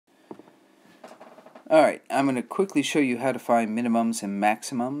Alright, I'm going to quickly show you how to find minimums and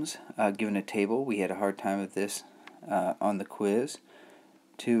maximums given a table. We had a hard time with this on the quiz.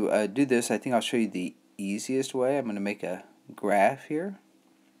 To do this, I think I'll show you the easiest way. I'm going to make a graph here.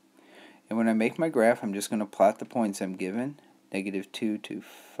 And when I make my graph, I'm just going to plot the points I'm given. -2 to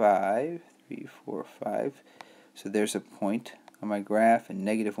 5, 3, 4, 5. So there's a point on my graph, and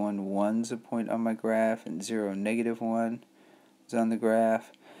 -1, 1's a point on my graph, and 0, -1 is on the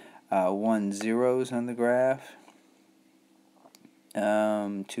graph. 1 zeros on the graph,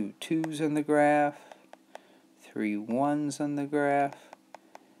 2 2's on the graph, 3 1's on the graph,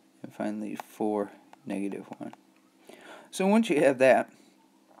 and finally 4 -1. So once you have that,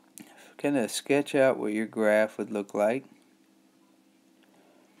 kind of sketch out what your graph would look like.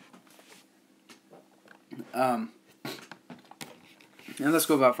 And let's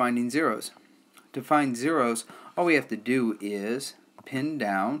go about finding zeros. To find zeros, all we have to do is pin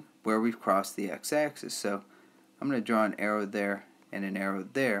down where we've crossed the x-axis. So I'm going to draw an arrow there and an arrow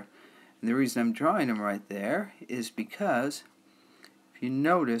there. And the reason I'm drawing them right there is because if you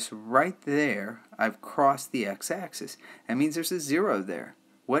notice right there, I've crossed the x-axis. That means there's a 0 there.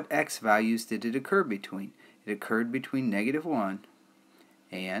 What x values did it occur between? It occurred between -1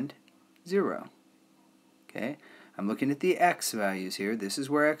 and 0. Okay, I'm looking at the x values here. This is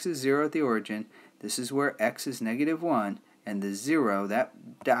where x is 0 at the origin. This is where x is -1. And the 0, that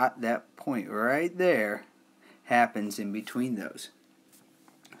dot, that point right there, happens in between those.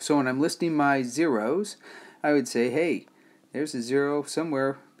 So when I'm listing my zeros, I would say, hey, there's a 0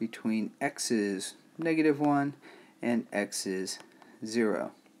 somewhere between x is -1 and x is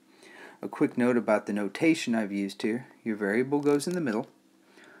 0. A quick note about the notation I've used here. Your variable goes in the middle,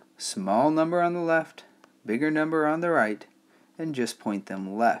 small number on the left, bigger number on the right, and just point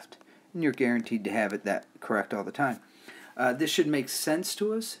them left. And you're guaranteed to have it that correct all the time. This should make sense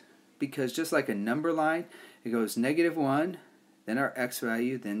to us because just like a number line, it goes -1, then our x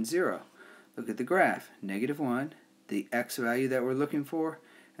value, then 0. Look at the graph. -1, the x value that we're looking for,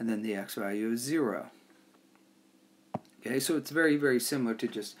 and then the x value is 0. Okay, so it's very, very similar to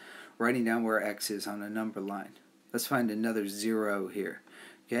just writing down where x is on a number line. Let's find another 0 here.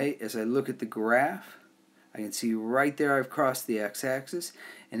 Okay, as I look at the graph, I can see right there I've crossed the x-axis,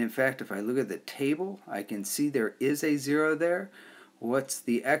 and in fact if I look at the table I can see there is a 0 there. What's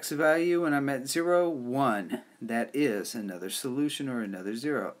the x value when I'm at 0? 1. That is another solution or another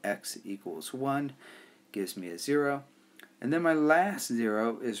 0. X equals 1 gives me a 0. And then my last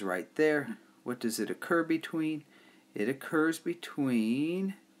 0 is right there. What does it occur between? It occurs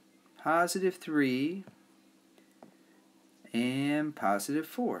between +3 and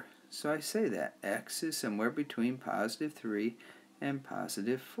 +4. So I say that x is somewhere between +3 and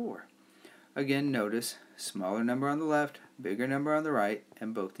 +4. Again, notice smaller number on the left, bigger number on the right,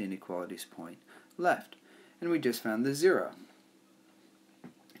 and both the inequalities point left. And we just found the 0.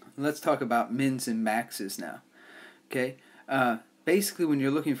 Let's talk about mins and maxes now. Okay, basically when you're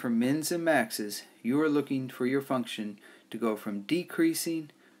looking for mins and maxes, you are looking for your function to go from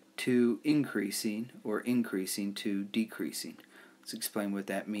decreasing to increasing or increasing to decreasing. Let's explain what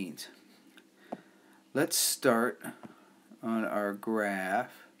that means. Let's start on our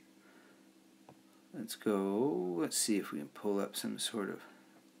graph. Let's see if we can pull up some sort of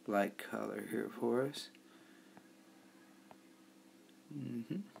light color here for us.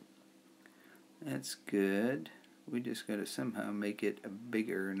 That's good. We just got to somehow make it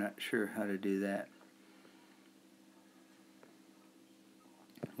bigger. Not sure how to do that.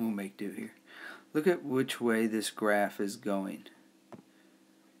 We'll make do here. Look at which way this graph is going.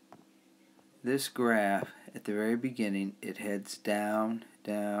 This graph, at the very beginning, it heads down,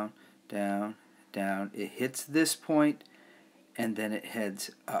 down, down, down. It hits this point, and then it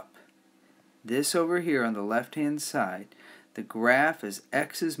heads up. This over here on the left-hand side, the graph as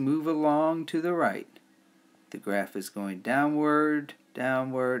x's move along to the right, the graph is going downward,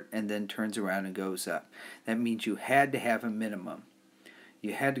 downward, and then turns around and goes up. That means you had to have a minimum.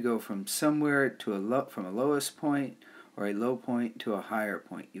 You had to go from somewhere to from a lowest point or a low point to a higher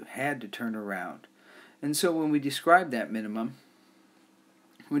point. You had to turn around. And so when we describe that minimum,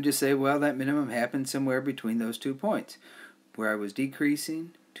 we just say, well, that minimum happened somewhere between those 2 points, where I was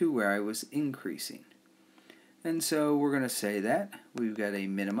decreasing to where I was increasing. And so we're going to say that we've got a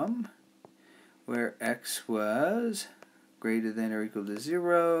minimum where x was greater than or equal to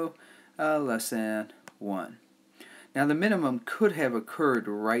 0, less than 1. Now the minimum could have occurred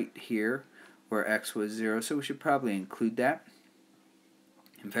right here where x was 0, so we should probably include that.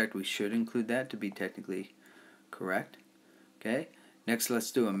 In fact, we should include that to be technically correct. Okay. Next,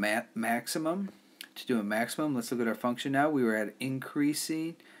 let's do a maximum. To do a maximum, let's look at our function now. We were at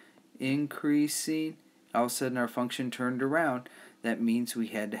increasing increasing. All of a sudden our function turned around. That means we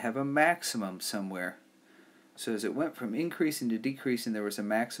had to have a maximum somewhere. So as it went from increasing to decreasing, there was a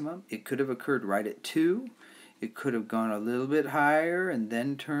maximum. It could have occurred right at 2. It could have gone a little bit higher and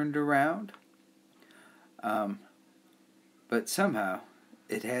then turned around. But somehow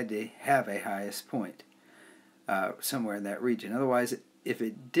it had to have a highest point somewhere in that region. Otherwise, if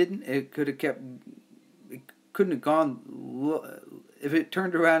it didn't, it could have kept. It couldn't have gone. If it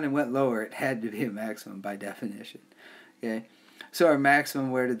turned around and went lower, it had to be a maximum by definition. Okay, so our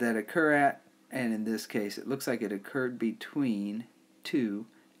maximum, where did that occur at? And in this case, it looks like it occurred between 2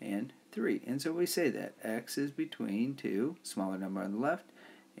 and 3. And so we say that x is between 2, smaller number on the left,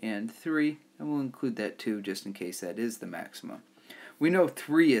 and 3, and we'll include that 2 just in case that is the maximum. We know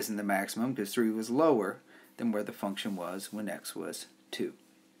 3 isn't the maximum because 3 was lower than where the function was when x was 2.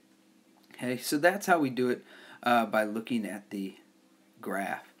 Okay, so that's how we do it by looking at the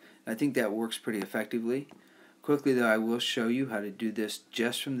graph. I think that works pretty effectively. Quickly though, I will show you how to do this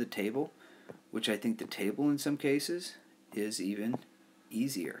just from the table, which I think the table in some cases is even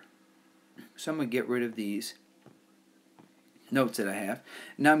easier. So I'm going to get rid of these notes that I have.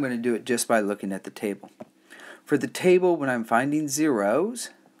 Now I'm going to do it just by looking at the table. For the table, when I'm finding zeros,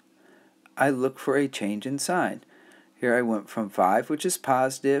 I look for a change in sign. Here I went from 5, which is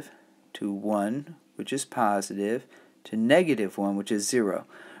positive, to 1, which is positive, to negative 1, which is 0.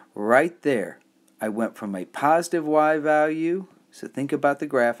 Right there, I went from a positive y value. So think about the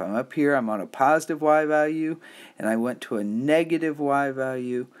graph. I'm up here, I'm on a positive y value, and I went to a negative y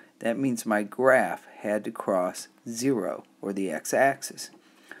value. That means my graph had to cross 0, or the x-axis.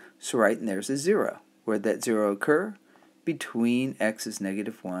 So right in there's a 0. Where'd that 0 occur? Between x is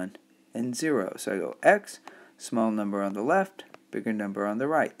negative 1 and 0. So I go x, small number on the left, bigger number on the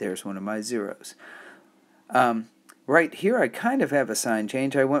right. There's one of my zeros. Right here I kind of have a sign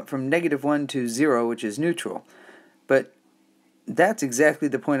change. I went from negative 1 to 0, which is neutral. But that's exactly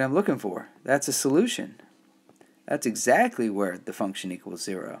the point I'm looking for. That's a solution. That's exactly where the function equals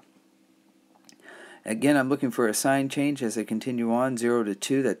 0. Again, I'm looking for a sign change as I continue on. 0 to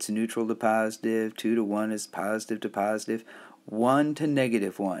 2, that's neutral to positive. 2 to 1 is positive to positive. 1 to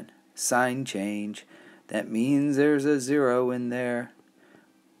negative 1, sign change. That means there's a 0 in there.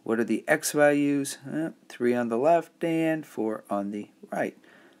 What are the x values? 3 on the left and 4 on the right.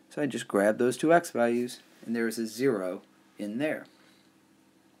 So I just grab those two x values, and there's a 0 in there.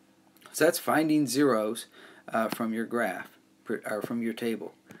 So that's finding zeros from your graph, or from your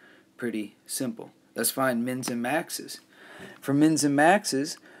table. Pretty simple. Let's find mins and maxes. For mins and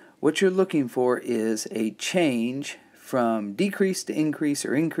maxes, what you're looking for is a change from decrease to increase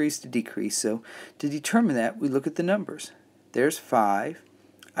or increase to decrease. So to determine that, we look at the numbers. There's 5.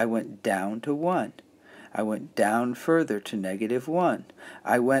 I went down to 1. I went down further to negative 1.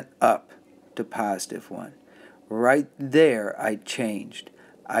 I went up to positive 1. Right there, I changed.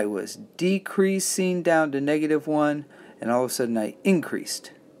 I was decreasing down to negative 1, and all of a sudden I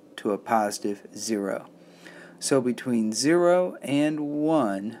increased to a positive 0. So between 0 and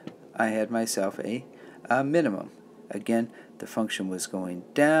 1, I had myself a minimum. Again, the function was going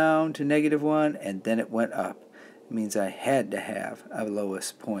down to negative 1, and then it went up. It means I had to have a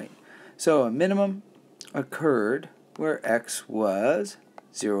lowest point. So a minimum occurred where x was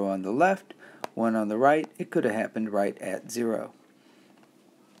 0 on the left, 1 on the right. It could have happened right at 0.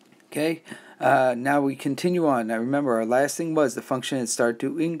 Okay, now we continue on. Now remember, our last thing was the function had started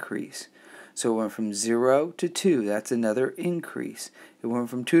to increase. So it went from 0 to 2. That's another increase. It went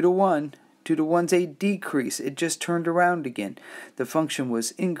from 2 to 1. 2 to 1's a decrease. It just turned around again. The function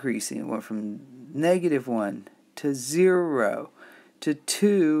was increasing. It went from negative 1 to 0 to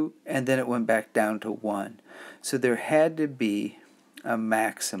 2, and then it went back down to 1. So there had to be a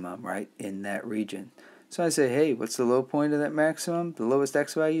maximum right in that region. So I say, hey, what's the low point of that maximum? The lowest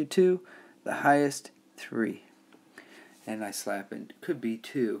x value, 2. The highest, 3. And I slap in, could be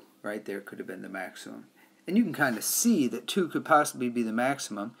 2. Right there could have been the maximum. And you can kind of see that 2 could possibly be the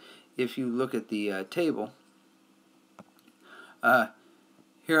maximum if you look at the table.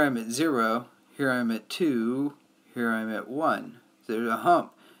 Here I'm at 0. Here I'm at 2. Here I'm at 1. So there's a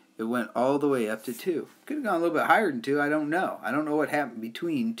hump. It went all the way up to 2. Could have gone a little bit higher than 2. I don't know. I don't know what happened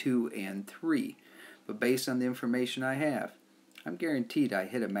between 2 and 3. But based on the information I have, I'm guaranteed I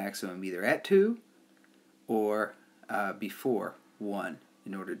hit a maximum either at 2 or before 1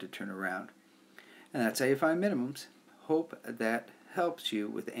 in order to turn around. And that's how you find minimums. Hope that helps you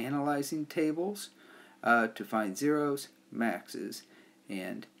with analyzing tables to find zeros, maxes,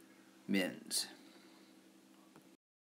 and mins.